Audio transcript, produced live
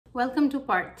Welcome to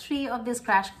part 3 of this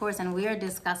crash course, and we are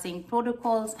discussing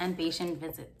protocols and patient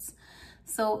visits.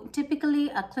 So typically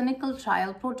a clinical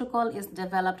trial protocol is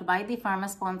developed by the pharma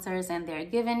sponsors and they're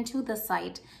given to the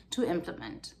site to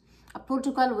implement. A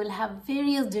protocol will have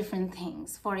various different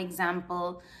things. For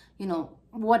example,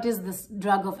 what is this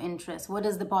drug of interest? What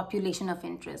is the population of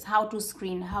interest? How to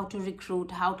screen, how to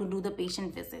recruit, how to do the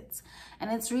patient visits.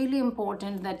 And it's really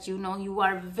important that you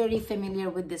are very familiar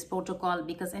with this protocol,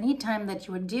 because anytime that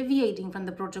you are deviating from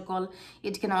the protocol,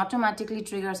 it can automatically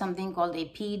trigger something called a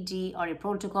PD or a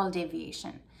protocol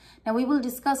deviation. Now, we will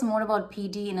discuss more about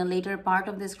PD in a later part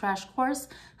of this crash course.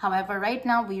 However, right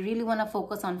now, we really want to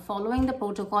focus on following the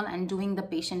protocol and doing the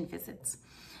patient visits.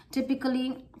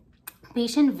 Typically,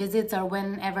 patient visits are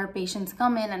whenever patients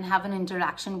come in and have an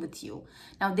interaction with you.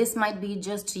 Now, this might be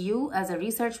just you as a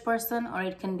research person, or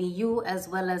it can be you as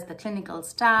well as the clinical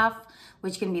staff,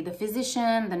 which can be the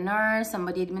physician, the nurse,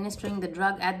 somebody administering the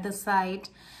drug at the site.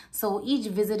 So each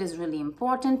visit is really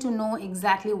important to know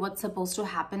exactly what's supposed to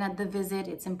happen at the visit.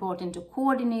 It's important to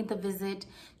coordinate the visit,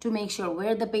 to make sure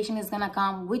where the patient is going to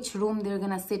come, which room they're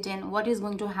going to sit in, what is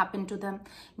going to happen to them,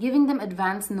 giving them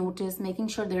advance notice, making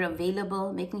sure they're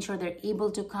available, making sure they're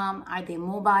able to come. Are they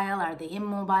mobile? Are they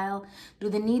immobile? Do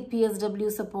they need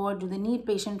PSW support? Do they need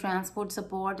patient transport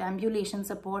support, ambulation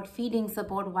support, feeding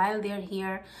support while they're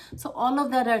here? So all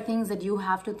of that are things that you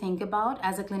have to think about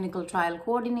as a clinical trial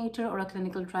coordinator or a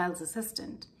clinical trials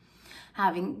assistant.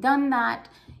 Having done that,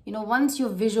 once you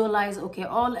visualize, okay,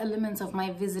 all elements of my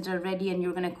visit are ready, and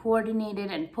you're going to coordinate it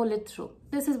and pull it through.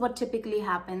 This is what typically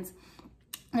happens.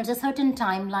 There's a certain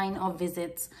timeline of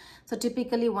visits. So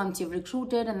typically once you've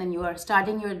recruited and then you are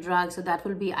starting your drug, so that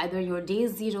will be either your day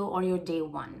 0 or your day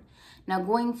 1. Now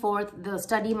going forth, the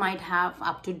study might have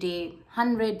up to day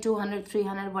 100, 200,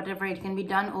 300, whatever. It can be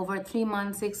done over 3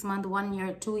 months, 6 months, 1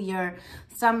 year, 2 year.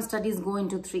 Some studies go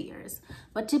into 3 years.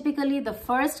 But typically the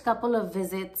first couple of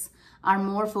visits are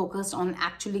more focused on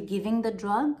actually giving the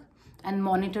drug and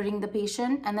monitoring the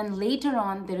patient. And then later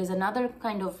on, there is another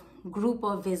kind of group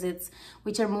of visits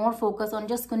which are more focused on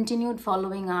just continued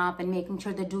following up and making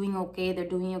sure they're doing okay,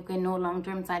 no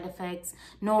long-term side effects,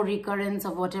 no recurrence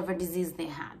of whatever disease they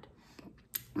had.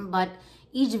 But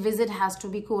each visit has to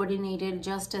be coordinated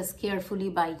just as carefully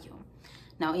by you.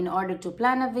 Now, in order to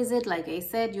plan a visit, like I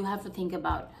said, you have to think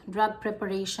about drug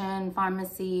preparation,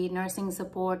 pharmacy, nursing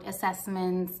support,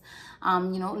 assessments,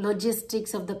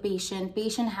 logistics of the patient.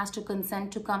 Patient has to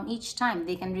consent to come each time.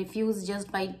 They can refuse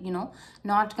just by,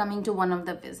 not coming to one of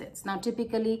the visits. Now,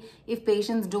 typically, if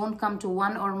patients don't come to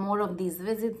one or more of these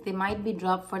visits, they might be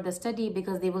dropped for the study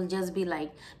because they will just be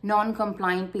like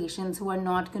non-compliant patients who are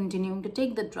not continuing to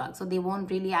take the drug. So they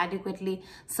won't really adequately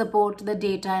support the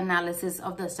data analysis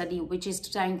of the study, which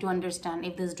is trying to understand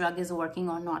if this drug is working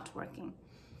or not working.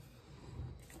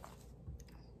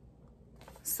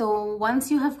 So once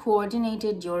you have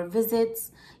coordinated your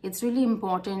visits, it's really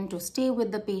important to stay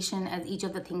with the patient as each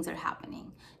of the things are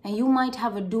happening. Now, you might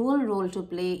have a dual role to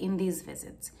play in these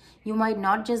visits. You might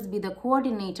not just be the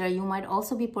coordinator, you might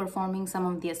also be performing some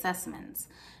of the assessments.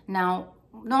 Now,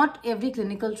 not every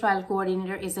clinical trial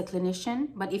coordinator is a clinician,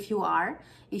 but if you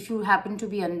happen to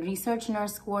be a research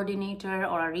nurse coordinator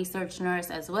or a research nurse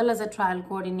as well as a trial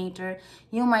coordinator,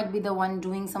 you might be the one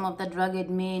doing some of the drug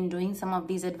admin, doing some of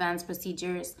these advanced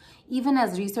procedures. Even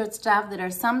as research staff, there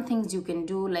are some things you can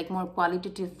do, like more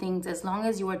qualitative things, as long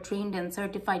as you are trained and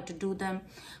certified to do them.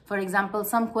 For example,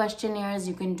 some questionnaires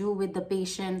you can do with the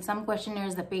patient, some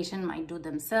questionnaires the patient might do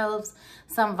themselves,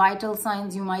 some vital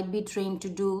signs you might be trained to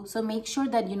do. So make sure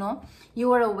that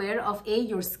you are aware of A,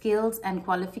 your skills and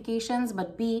qualifications,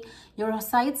 but B, your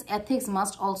site's ethics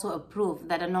must also approve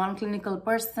that a non-clinical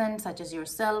person such as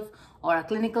yourself or a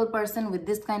clinical person with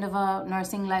this kind of a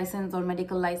nursing license or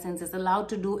medical license is allowed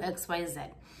to do XYZ.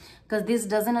 Because this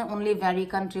doesn't only vary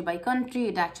country by country,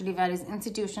 it actually varies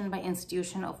institution by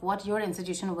institution of what your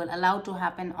institution will allow to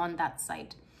happen on that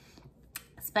site.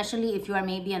 Especially if you are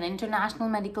maybe an international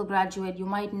medical graduate, you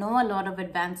might know a lot of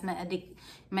advanced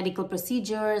medical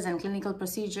procedures and clinical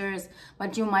procedures,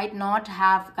 but you might not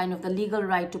have kind of the legal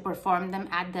right to perform them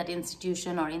at that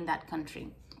institution or in that country.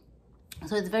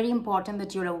 So it's very important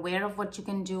that you're aware of what you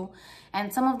can do.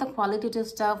 And some of the qualitative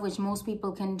stuff, which most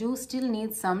people can do, still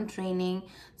needs some training.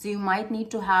 So you might need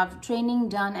to have training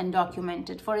done and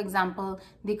documented. For example,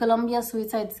 the Columbia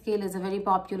Suicide Scale is a very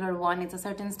popular one. It's a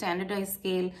certain standardized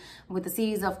scale with a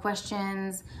series of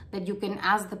questions that you can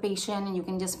ask the patient and you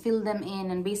can just fill them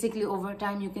in. And basically over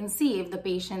time, you can see if the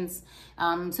patient's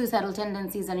suicidal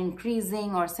tendencies are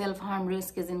increasing or self-harm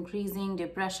risk is increasing,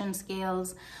 depression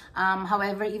scales.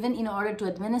 However, even in order to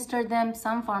administer them,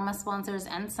 some pharma sponsors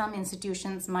and some institutions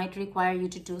institutions might require you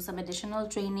to do some additional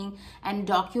training and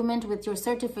document with your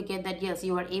certificate that yes,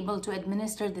 you are able to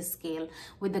administer this scale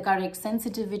with the correct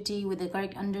sensitivity, with the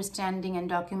correct understanding and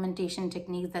documentation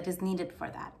techniques that is needed for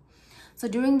that. So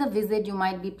during the visit, you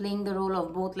might be playing the role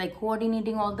of both, like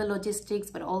coordinating all the logistics,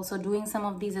 but also doing some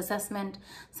of these assessment.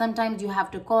 Sometimes you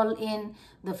have to call in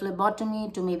the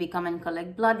phlebotomy to maybe come and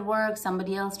collect blood work,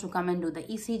 somebody else to come and do the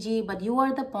ECG, but you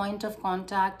are the point of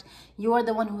contact. You are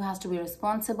the one who has to be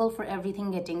responsible for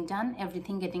everything getting done,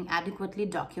 everything getting adequately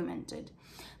documented.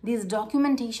 This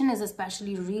documentation is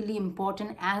especially really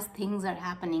important as things are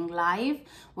happening live,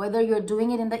 whether you're doing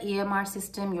it in the EMR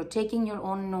system, you're taking your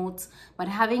own notes, but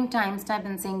having timestamp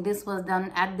and saying this was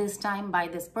done at this time by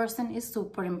this person is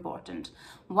super important.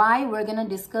 Why? We're going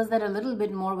to discuss that a little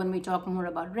bit more when we talk more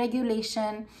about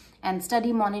regulation and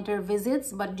study monitor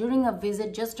visits. But during a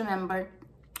visit, just remember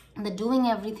that doing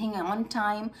everything on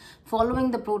time,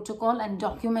 following the protocol and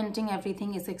documenting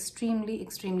everything is extremely,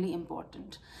 extremely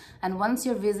important. And once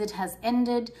your visit has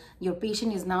ended, your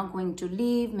patient is now going to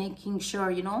leave, making sure,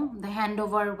 you know, the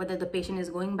handover, whether the patient is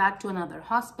going back to another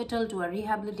hospital, to a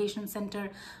rehabilitation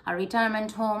center, a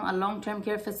retirement home, a long-term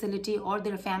care facility, or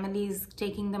their families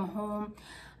taking them home.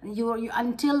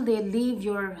 Until they leave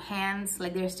your hands,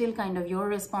 like they're still kind of your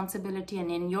responsibility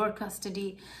and in your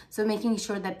custody. So making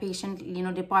sure that patient, you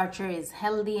know, departure is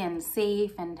healthy and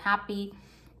safe and happy,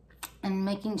 and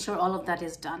making sure all of that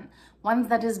is done. Once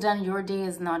that is done, your day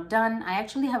is not done. I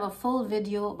actually have a full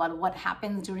video about what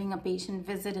happens during a patient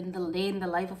visit in the day in the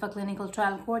life of a clinical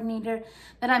trial coordinator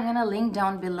that I'm going to link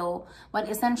down below. But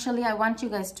essentially, I want you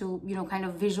guys to, you know, kind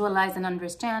of visualize and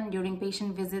understand during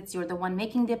patient visits, you're the one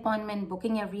making the appointment,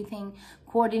 booking everything,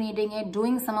 coordinating it,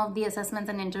 doing some of the assessments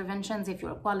and interventions if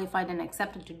you're qualified and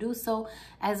accepted to do so,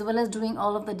 as well as doing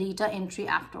all of the data entry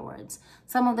afterwards.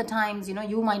 Some of the times, you know,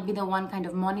 you might be the one kind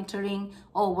of monitoring,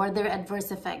 oh, were there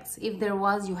adverse effects? If there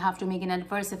was, you have to make an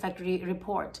adverse effect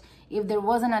report. If there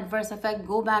was an adverse effect,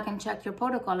 go back and check your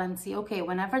protocol and see, okay,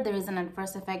 whenever there is an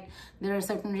adverse effect, there are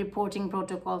certain reporting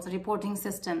protocols, reporting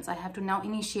systems. I have to now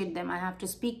initiate them. I have to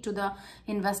speak to the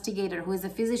investigator who is a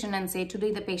physician and say,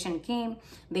 today the patient came,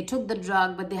 they took the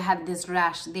drug, but they had this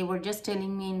rash. They were just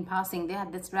telling me in passing, they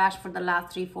had this rash for the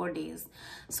last 3-4 days.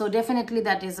 So definitely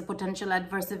that is a potential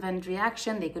adverse event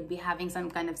reaction. They could be having some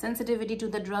kind of sensitivity to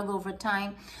the drug over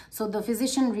time. So the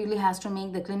physician really has to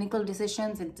make the clinical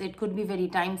decisions. It could be very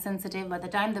time sensitive. By the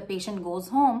time the patient goes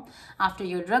home after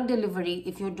your drug delivery,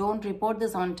 if you don't report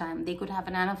this on time, they could have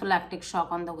an anaphylactic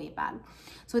shock on the way back.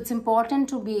 So it's important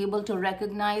to be able to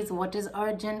recognize what is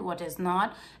urgent, what is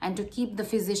not, and to keep the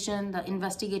physician, the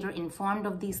investigator informed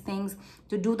of these things,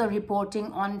 to do the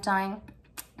reporting on time.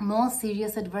 Most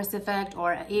serious adverse effect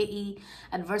or AE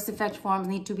adverse effect forms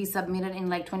need to be submitted in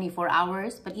like 24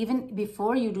 hours. But even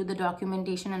before you do the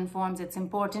documentation and forms, it's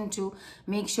important to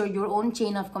make sure your own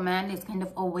chain of command is kind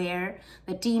of aware.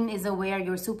 The team is aware,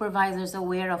 your supervisor is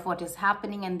aware of what is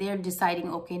happening, and they're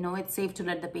deciding, okay, no, it's safe to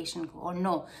let the patient go, or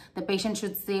no, the patient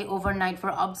should stay overnight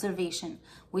for observation.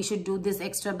 We should do this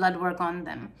extra blood work on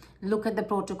them. Look at the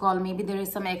protocol. Maybe there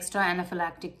is some extra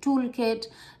anaphylactic toolkit,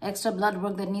 extra blood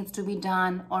work that needs to be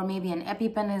done, or maybe an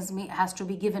EpiPen has to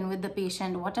be given with the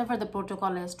patient. Whatever the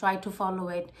protocol is, try to follow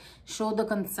it, show the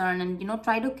concern, and, you know,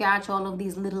 try to catch all of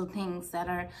these little things that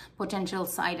are potential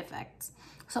side effects.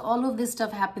 So all of this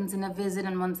stuff happens in a visit,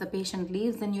 and once the patient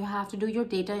leaves, then you have to do your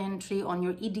data entry on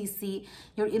your EDC,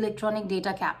 your electronic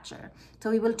data capture. So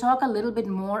we will talk a little bit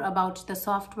more about the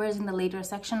softwares in the later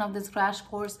section of this crash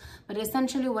course, but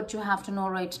essentially what you have to know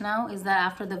right now is that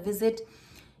after the visit,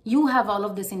 you have all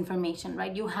of this information,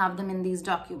 right? You have them in these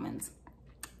documents.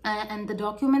 And the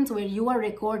documents where you are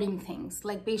recording things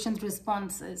like patient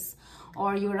responses,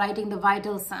 or you're writing the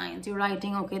vital signs, you're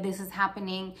writing, okay, this is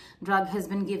happening, drug has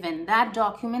been given. That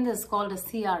document is called a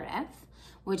CRF,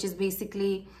 which is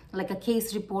basically like a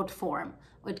case report form.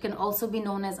 It can also be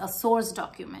known as a source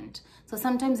document. So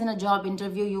sometimes in a job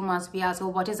interview, you must be asked,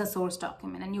 well, what is a source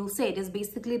document? And you'll say it is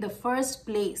basically the first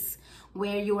place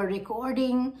where you are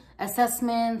recording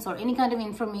assessments or any kind of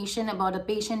information about a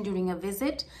patient during a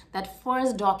visit. That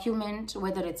first document,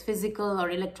 whether it's physical or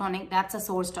electronic, that's a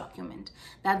source document.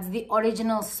 That's the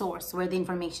original source where the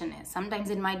information is. Sometimes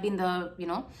it might be in the, you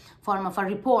know, form of a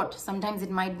report. Sometimes it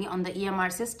might be on the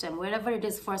EMR system, wherever it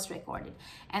is first recorded.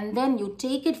 And then you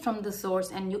take it from the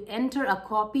source and you enter a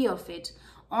copy of it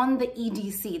on the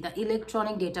EDC, the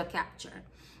electronic data capture.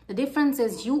 The difference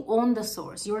is you own the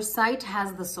source. Your site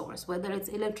has the source, whether it's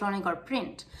electronic or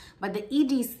print. But the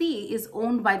EDC is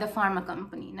owned by the pharma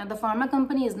company. Now, the pharma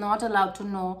company is not allowed to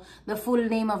know the full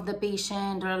name of the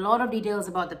patient or a lot of details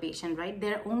about the patient, right?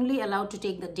 They're only allowed to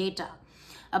take the data.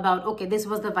 about, okay, this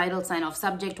was the vital sign of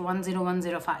subject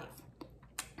 10105.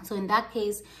 So in that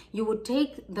case, you would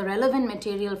take the relevant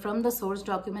material from the source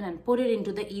document and put it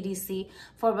into the EDC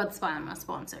for both pharma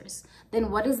sponsors. Then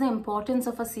what is the importance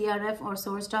of a CRF or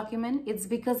source document? It's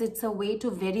because it's a way to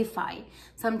verify.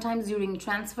 Sometimes during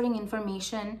transferring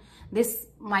information, this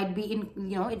might be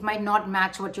it might not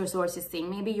match what your source is saying.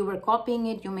 Maybe you were copying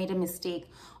it, you made a mistake,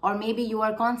 or maybe you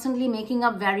are constantly making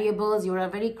up variables. You're a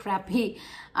very crappy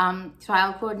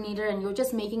trial coordinator and you're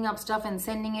just making up stuff and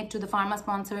sending it to the pharma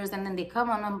sponsors, and then they come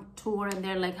on a tour and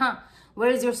they're like, where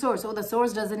is your source? Oh, the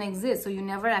source doesn't exist. So you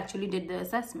never actually did the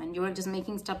assessment. You were just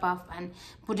making stuff up and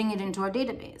putting it into a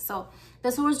database. So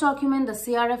the source document, the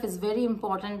CRF, is very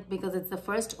important because it's the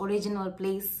first original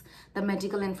place the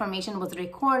medical information was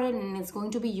recorded, and it's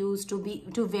going to be used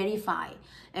to verify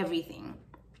everything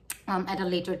at a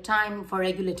later time for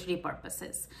regulatory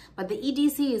purposes. But the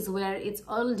EDC is where it's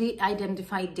all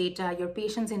identified data. Your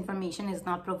patient's information is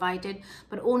not provided,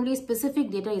 but only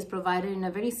specific data is provided in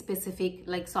a very specific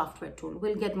software tool.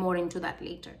 We'll get more into that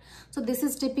later. So this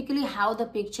is typically how the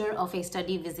picture of a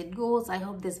study visit goes. I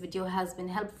hope this video has been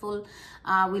helpful.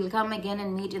 We'll come again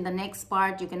and meet in the next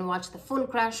part. You can watch the full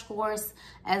crash course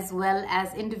as well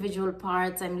as individual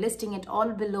parts. I'm listing it all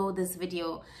below this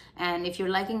video. And if you're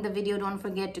liking the video, don't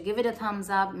forget to give it a thumbs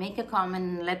up, make a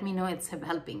comment, and let me know it's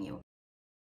helping you.